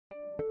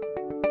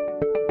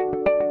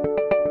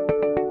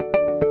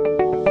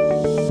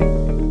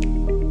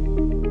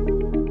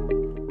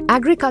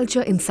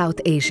Agriculture in South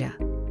Asia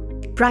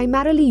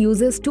primarily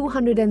uses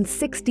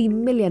 260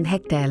 million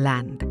hectare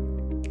land,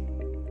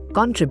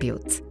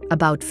 contributes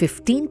about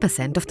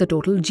 15% of the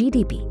total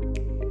GDP,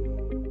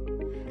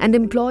 and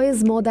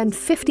employs more than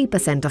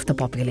 50% of the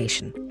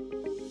population.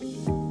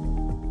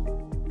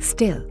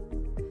 Still,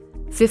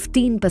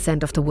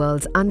 15% of the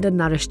world's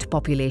undernourished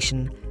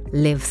population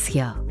lives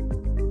here.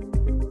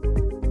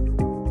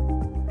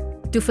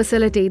 To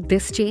facilitate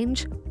this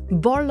change,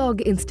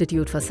 Borlaug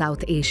Institute for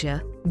South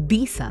Asia,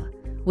 BISA,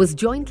 was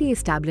jointly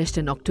established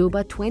in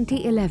October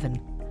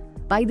 2011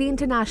 by the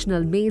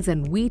International Maize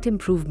and Wheat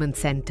Improvement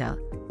Centre,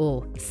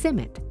 or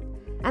CIMIT,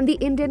 and the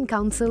Indian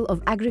Council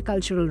of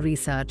Agricultural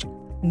Research,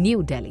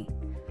 New Delhi,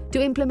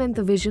 to implement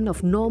the vision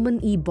of Norman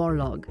E.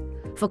 Borlaug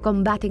for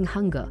combating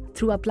hunger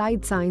through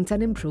applied science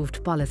and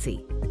improved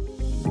policy.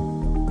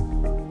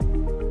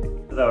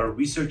 Our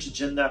research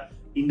agenda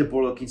in the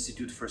Borlaug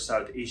Institute for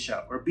South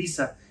Asia, or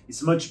BISA,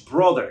 is much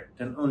broader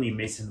than only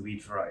maize and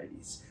wheat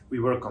varieties. We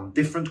work on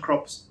different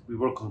crops, we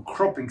work on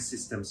cropping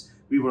systems,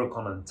 we work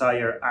on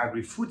entire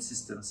agri-food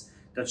systems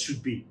that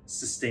should be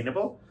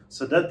sustainable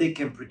so that they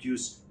can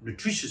produce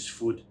nutritious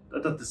food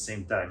that at the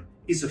same time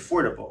is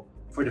affordable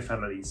for the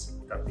families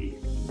that need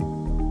it.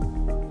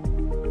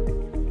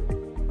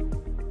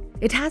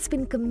 It has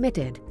been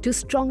committed to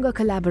stronger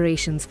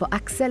collaborations for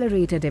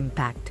accelerated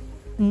impact,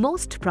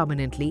 most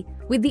prominently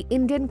with the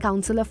Indian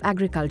Council of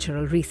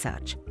Agricultural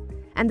Research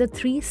and the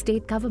 3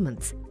 state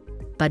governments,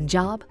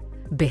 Punjab,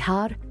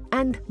 Bihar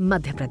and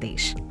Madhya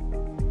Pradesh.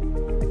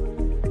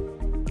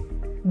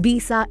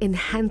 BISA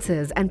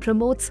enhances and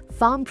promotes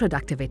farm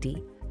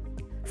productivity,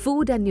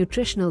 food and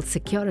nutritional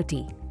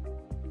security,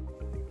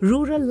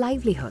 rural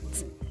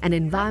livelihoods and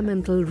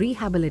environmental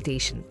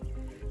rehabilitation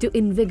to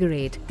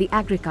invigorate the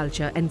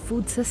agriculture and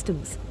food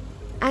systems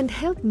and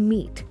help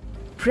meet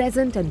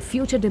present and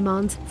future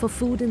demands for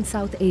food in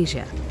South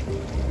Asia.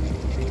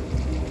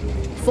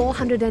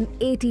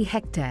 480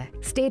 hectare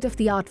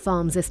state-of-the-art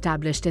farms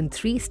established in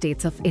 3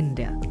 states of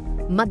India,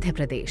 Madhya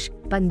Pradesh,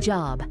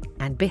 Punjab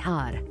and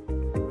Bihar.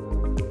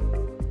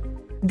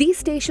 These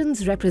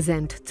stations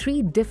represent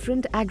 3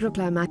 different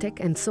agroclimatic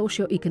and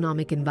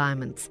socio-economic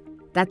environments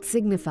that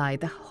signify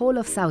the whole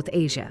of South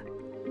Asia.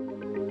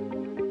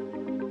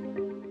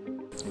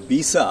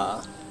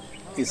 BISA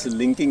is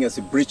linking as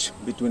a bridge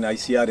between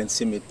ICR and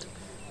CIMIT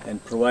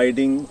and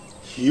providing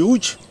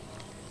huge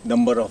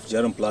number of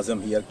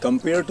germplasm here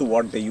compared to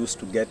what they used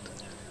to get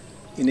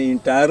in an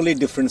entirely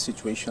different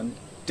situation,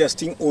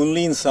 testing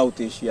only in South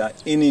Asia,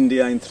 in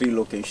India in 3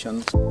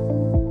 locations.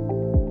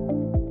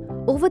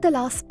 Over the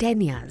last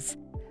 10 years,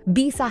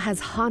 BISA has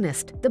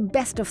harnessed the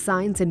best of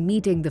science in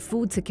meeting the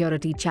food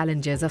security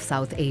challenges of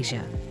South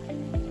Asia.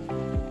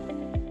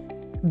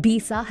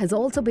 BISA has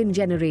also been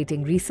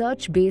generating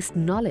research-based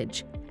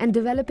knowledge and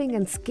developing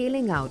and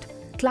scaling out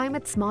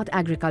climate-smart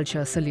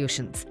agriculture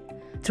solutions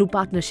through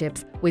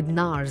partnerships with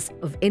NARS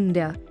of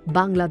India,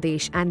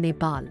 Bangladesh and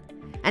Nepal,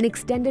 and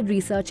extended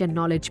research and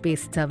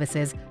knowledge-based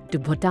services to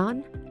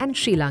Bhutan and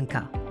Sri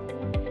Lanka.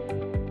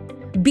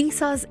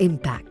 BISA's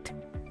impact: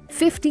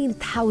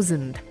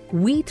 15,000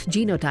 wheat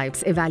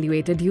genotypes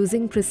evaluated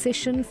using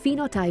precision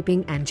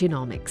phenotyping and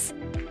genomics.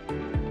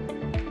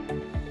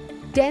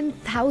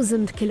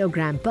 10,000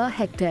 kilogram per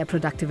hectare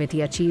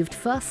productivity achieved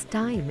first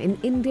time in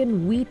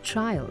Indian wheat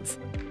trials.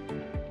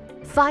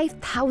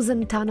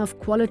 5,000 ton of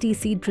quality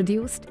seed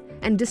produced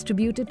and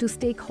distributed to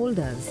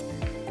stakeholders.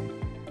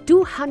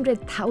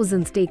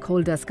 200,000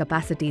 stakeholders'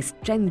 capacity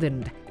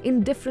strengthened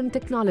in different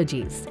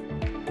technologies.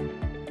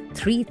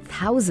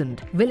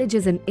 3,000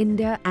 villages in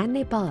India and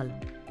Nepal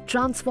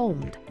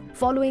transformed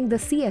following the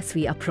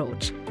CSV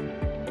approach.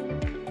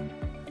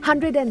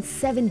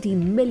 170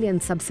 million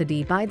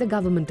subsidy by the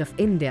Government of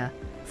India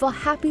for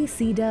Happy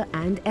Seeder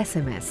and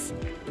SMS.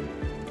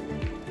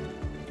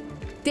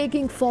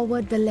 Taking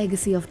forward the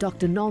legacy of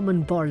Dr.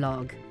 Norman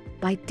Borlaug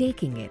by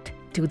taking it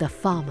to the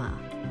farmer.